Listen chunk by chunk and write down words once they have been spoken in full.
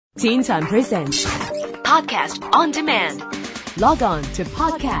Teen Time presents Podcast on Demand. Log on to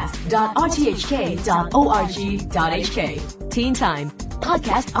podcast.rthk.org.hk. Teen Time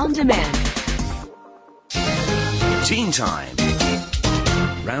Podcast on Demand. Teen Time.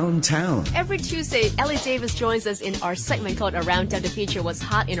 Round Town. Every Tuesday, Ellie Davis joins us in our segment called Around Town to feature what's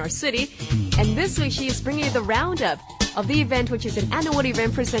hot in our city. And this week, she is bringing you the roundup of the event, which is an annual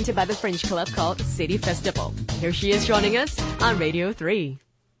event presented by the Fringe Club called City Festival. Here she is joining us on Radio 3.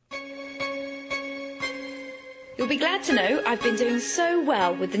 You'll be glad to know I've been doing so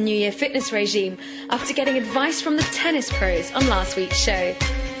well with the New Year fitness regime after getting advice from the tennis pros on last week's show.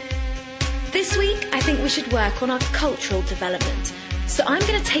 This week, I think we should work on our cultural development. So I'm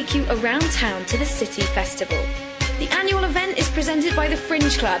going to take you around town to the City Festival. The annual event is presented by the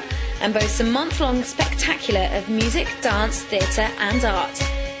Fringe Club and boasts a month-long spectacular of music, dance, theatre and art.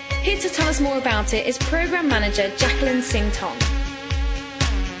 Here to tell us more about it is Programme Manager Jacqueline Singh Tong.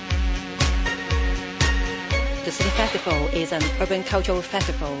 The City Festival is an urban cultural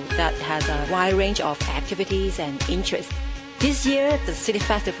festival that has a wide range of activities and interests. This year, the City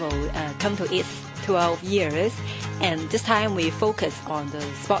Festival come to its 12 years, and this time we focus on the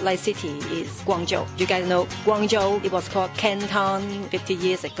spotlight city is Guangzhou. You guys know Guangzhou, it was called Canton 50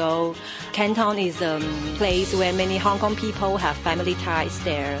 years ago. Canton is a place where many Hong Kong people have family ties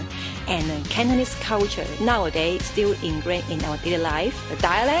there. And Cantonese culture nowadays still ingrained in our daily life. The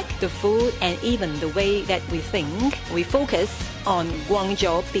dialect, the food, and even the way that we think. We focus on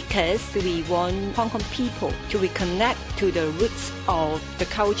Guangzhou because we want Hong Kong people to reconnect to the roots of the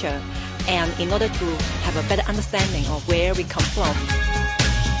culture and in order to have a better understanding of where we come from.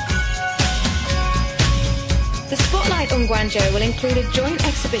 The spotlight on Guangzhou will include a joint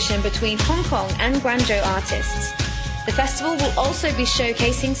exhibition between Hong Kong and Guangzhou artists. The festival will also be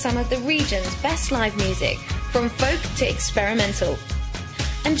showcasing some of the region's best live music, from folk to experimental.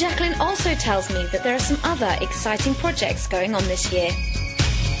 And Jacqueline also tells me that there are some other exciting projects going on this year.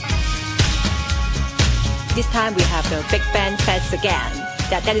 This time we have the Big Band Fest again.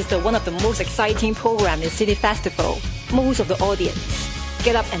 That is one of the most exciting programs in City Festival. Most of the audience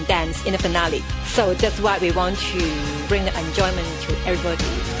get up and dance in the finale. So that's why we want to bring the enjoyment to everybody.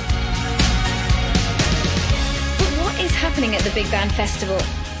 Is happening at the Big Band Festival.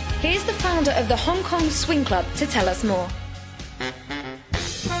 Here's the founder of the Hong Kong Swing Club to tell us more.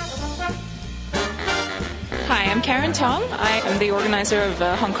 Hi, I'm Karen Tong. I am the organizer of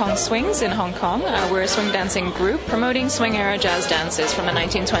Hong Kong Swings in Hong Kong. We're a swing dancing group promoting swing-era jazz dances from the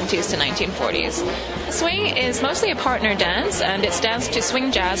 1920s to 1940s. Swing is mostly a partner dance, and it's danced to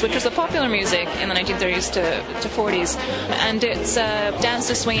swing jazz, which was the popular music in the 1930s to 40s. And it's danced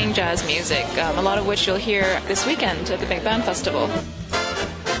to swinging jazz music, a lot of which you'll hear this weekend at the Big Band Festival.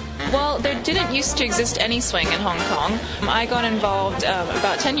 Well, there didn't used to exist any swing in Hong Kong. I got involved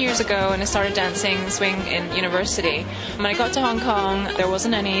about 10 years ago and I started dancing swing in university. When I got to Hong Kong, there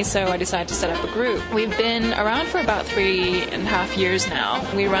wasn't any, so I decided to set up a group. We've been around for about 3.5 years now.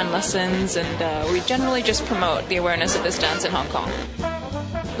 We run lessons and we generally just promote the awareness of this dance in Hong Kong.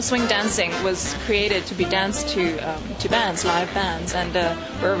 Swing dancing was created to be danced to bands, live bands, and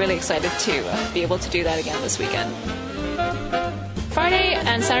we're really excited to be able to do that again this weekend. Friday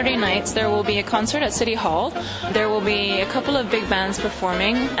and Saturday nights, there will be a concert at City Hall. There will be a couple of big bands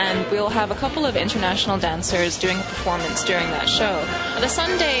performing, and we'll have a couple of international dancers doing a performance during that show. The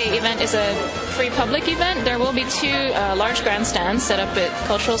Sunday event is a free public event. There will be 2 large grandstands set up at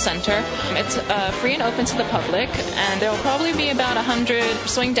Cultural Center. It's free and open to the public, and there will probably be about 100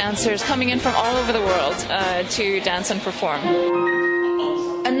 swing dancers coming in from all over the world to dance and perform.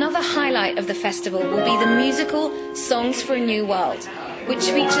 Another highlight of the festival will be the musical Songs for a New World, which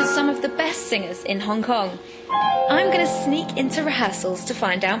features some of the best singers in Hong Kong. I'm going to sneak into rehearsals to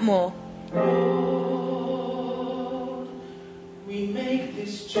find out more. We make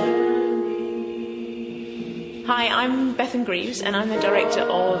this journey. Hi, I'm Bethan Greaves, and I'm the director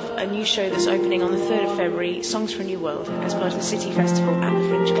of a new show that's opening on the 3rd of February, Songs for a New World, as part of the City Festival at the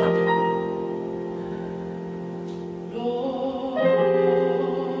Fringe Club.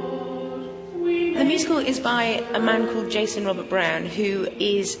 The musical is by a man called Jason Robert Brown, who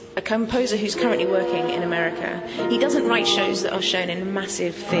is a composer who's currently working in America. He doesn't write shows that are shown in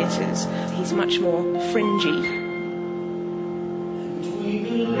massive theatres. He's much more fringy.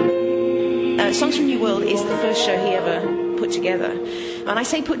 Songs from New World is the first show he ever put together. And I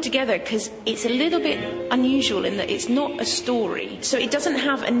say put together because it's a little bit unusual in that it's not a story. So it doesn't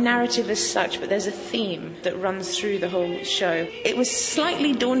have a narrative as such, but there's a theme that runs through the whole show. It was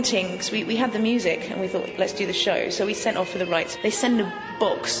slightly daunting because we had the music and we thought, let's do the show. So we sent off for the rights. They send a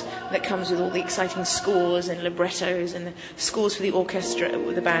box that comes with all the exciting scores and librettos and the scores for the orchestra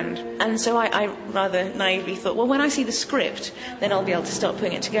with the band. And so I rather naively thought, well, when I see the script, then I'll be able to start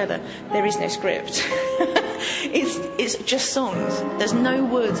putting it together. There is no script. It's just songs. There's no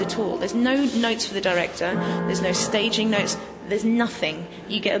words at all. There's no notes for the director. There's no staging notes. There's nothing.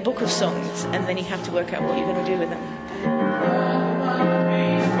 You get a book of songs, and then you have to work out what you're going to do with them.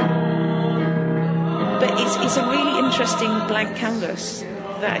 But it's a really interesting blank canvas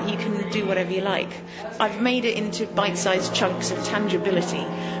that you can do whatever you like. I've made it into bite-sized chunks of tangibility,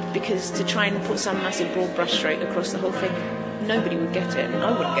 because to try and put some massive broad brushstroke across the whole thing, nobody would get it, and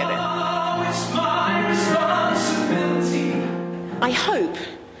I wouldn't get it. I hope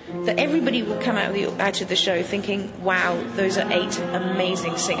that everybody will come out of the show thinking, wow, those are 8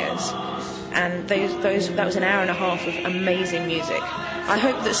 amazing singers. And that was an hour and a half of amazing music. I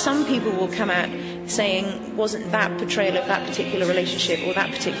hope that some people will come out saying, wasn't that portrayal of that particular relationship or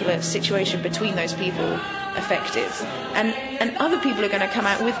that particular situation between those people effective? And other people are going to come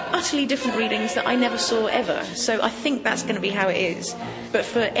out with utterly different readings that I never saw ever. So I think that's going to be how it is. But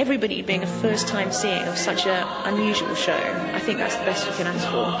for everybody being a first-time seeing of such an unusual show, I think that's the best you can ask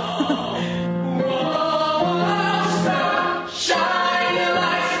for.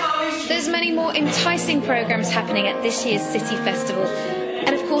 There's many more enticing programmes happening at this year's City Festival.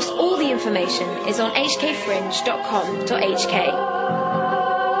 And of course, all the information is on hkfringe.com.hk.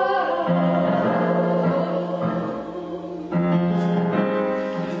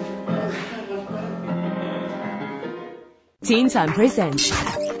 Teen Time presents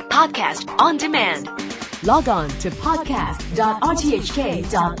Podcast on Demand. Log on to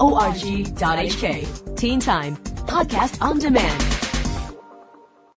podcast.rthk.org.hk. Teen Time, Podcast on Demand.